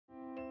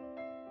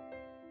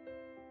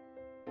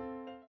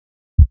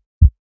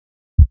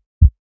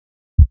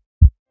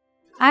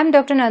I am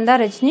Dr. Nanda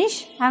Rajaneesh.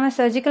 I am a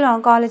surgical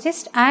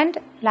oncologist and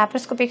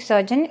laparoscopic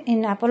surgeon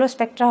in Apollo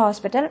Spectra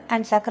Hospital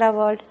and Sakra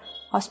World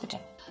Hospital.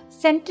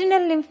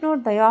 Sentinel lymph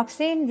node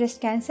biopsy in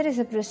breast cancer is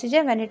a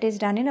procedure when it is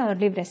done in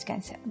early breast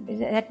cancer.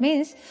 That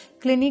means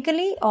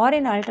clinically or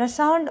in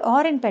ultrasound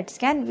or in PET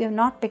scan, we have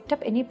not picked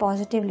up any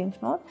positive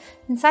lymph node.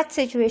 In such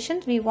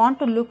situations, we want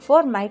to look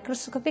for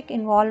microscopic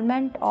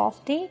involvement of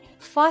the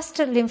first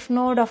lymph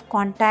node of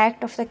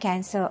contact of the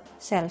cancer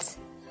cells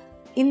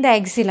in the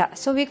axilla.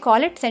 So we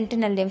call it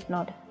sentinel lymph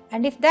node.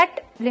 And if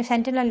that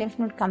sentinel lymph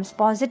node comes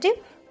positive,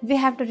 we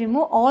have to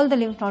remove all the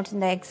lymph nodes in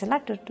the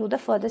axilla to do the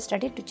further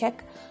study to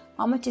check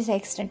how much is the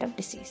extent of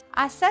disease.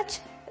 As such,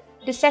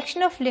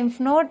 dissection of lymph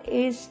node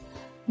is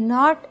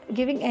not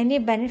giving any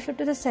benefit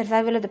to the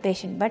survival of the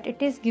patient, but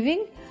it is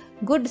giving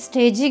good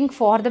staging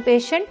for the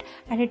patient,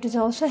 and it is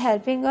also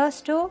helping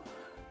us to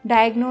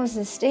diagnose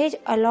the stage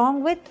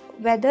along with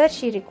whether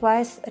she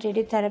requires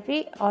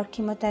radiotherapy or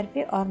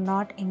chemotherapy or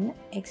not in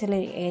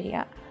axillary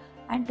area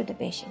and to the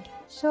patient.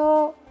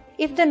 So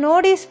if the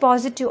node is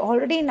positive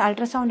already in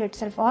ultrasound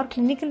itself or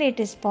clinically it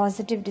is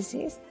positive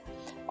disease,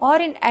 or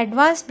in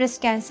advanced breast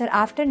cancer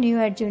after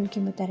neoadjuvant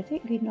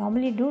chemotherapy, we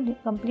normally do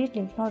complete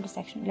lymph node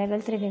dissection.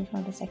 Level 3 lymph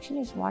node dissection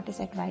is what is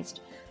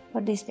advised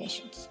for these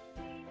patients.